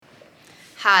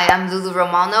Hi, I'm Lulu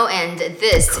Romano, and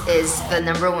this is the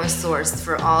 #1 source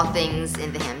for all things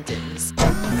in the Hamptons.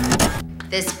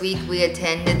 This week, we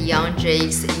attended Young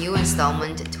Jake's new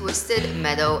installment, Twisted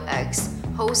Metal X,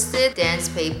 hosted Dance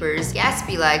Paper's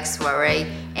Gatsby-like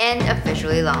soiree, and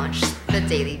officially launched The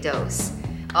Daily Dose.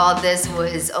 All this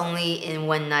was only in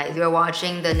one night. You are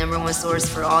watching the #1 source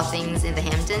for all things in the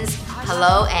Hamptons.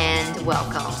 Hello and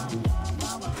welcome.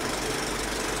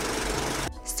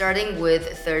 Starting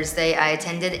with Thursday, I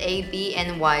attended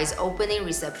ABNY's opening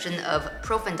reception of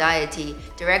Profundity,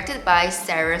 directed by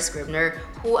Sarah Scribner,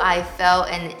 who I felt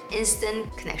an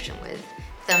instant connection with.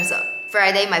 Thumbs up.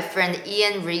 Friday, my friend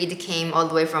Ian Reed came all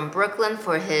the way from Brooklyn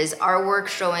for his artwork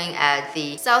showing at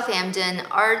the Southampton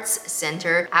Arts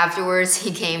Center. Afterwards,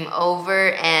 he came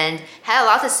over and had a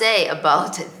lot to say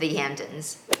about the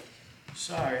Hamptons.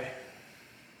 Sorry.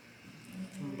 I'm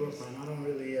from Brooklyn. I don't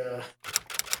really,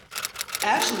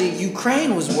 Actually,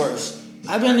 Ukraine was worse.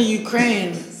 I've been to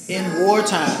Ukraine in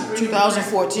wartime,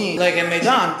 2014, like in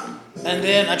Maidan. And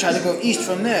then I tried to go east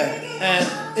from there. And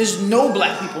there's no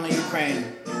black people in Ukraine.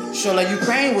 So like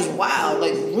Ukraine was wild,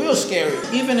 like real scary.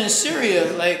 Even in Syria,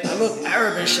 like I look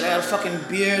Arab and shit. I had a fucking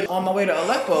beard on my way to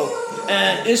Aleppo.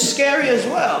 And it's scary as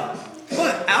well.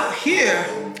 But out here,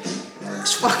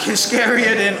 it's fucking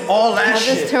scarier than all that shit.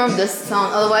 I'll just turn up this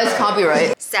sound, otherwise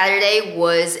copyright. Saturday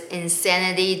was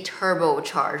insanity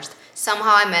turbocharged.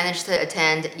 Somehow I managed to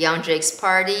attend Young Jake's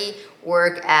party,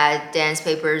 work at Dance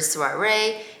Paper's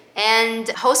soiree, and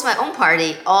host my own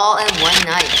party all in one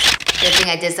night. Good thing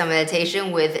I did some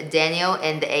meditation with Daniel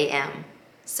in the AM.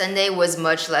 Sunday was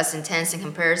much less intense in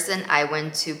comparison. I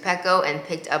went to Petco and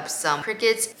picked up some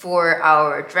crickets for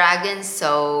our dragon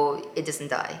so it doesn't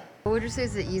die. What would you say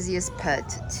is the easiest pet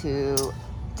to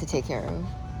take care of?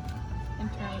 In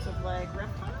terms of like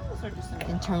reptiles or just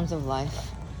In terms of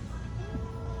life.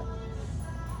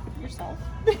 yourself?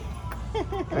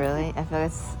 Really? I feel like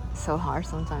it's so hard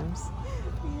sometimes.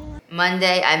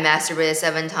 Monday, I masturbated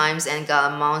 7 times and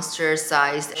got a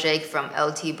monster-sized shake from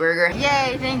LT Burger.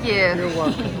 Yay, thank you. You're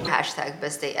welcome. Hashtag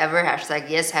best day ever, hashtag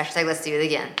yes, hashtag let's do it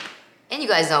again. And you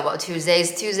guys know about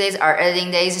Tuesdays. Tuesdays are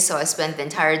editing days, so I spent the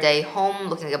entire day home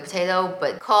looking like a potato,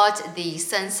 but caught the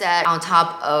sunset on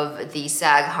top of the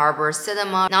Sag Harbor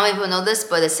Cinema. Not many people know this,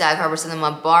 but the Sag Harbor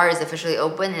Cinema bar is officially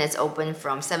open, and it's open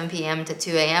from 7 p.m. to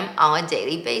 2 a.m. on a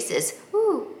daily basis.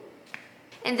 Woo!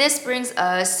 And this brings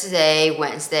us today,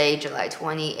 Wednesday, July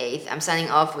 28th. I'm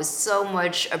signing off with so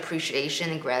much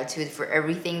appreciation and gratitude for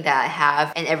everything that I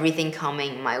have and everything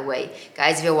coming my way.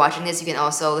 Guys, if you're watching this, you can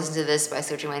also listen to this by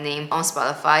searching my name on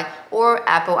Spotify or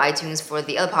Apple iTunes for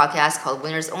the other podcast called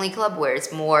Winners Only Club, where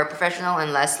it's more professional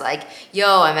and less like,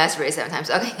 yo, I masturbated 7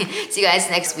 times. Okay, see you guys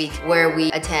next week, where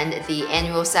we attend the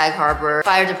annual Sag Harbor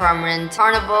Fire Department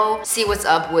Carnival, see what's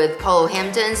up with Polo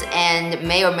Hamptons, and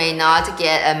may or may not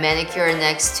get a manicure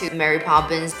next to Mary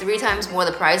Poppins, 3 times more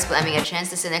the price, but I may get a chance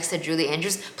to sit next to Julie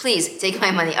Andrews. Please take my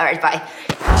money. All right, bye.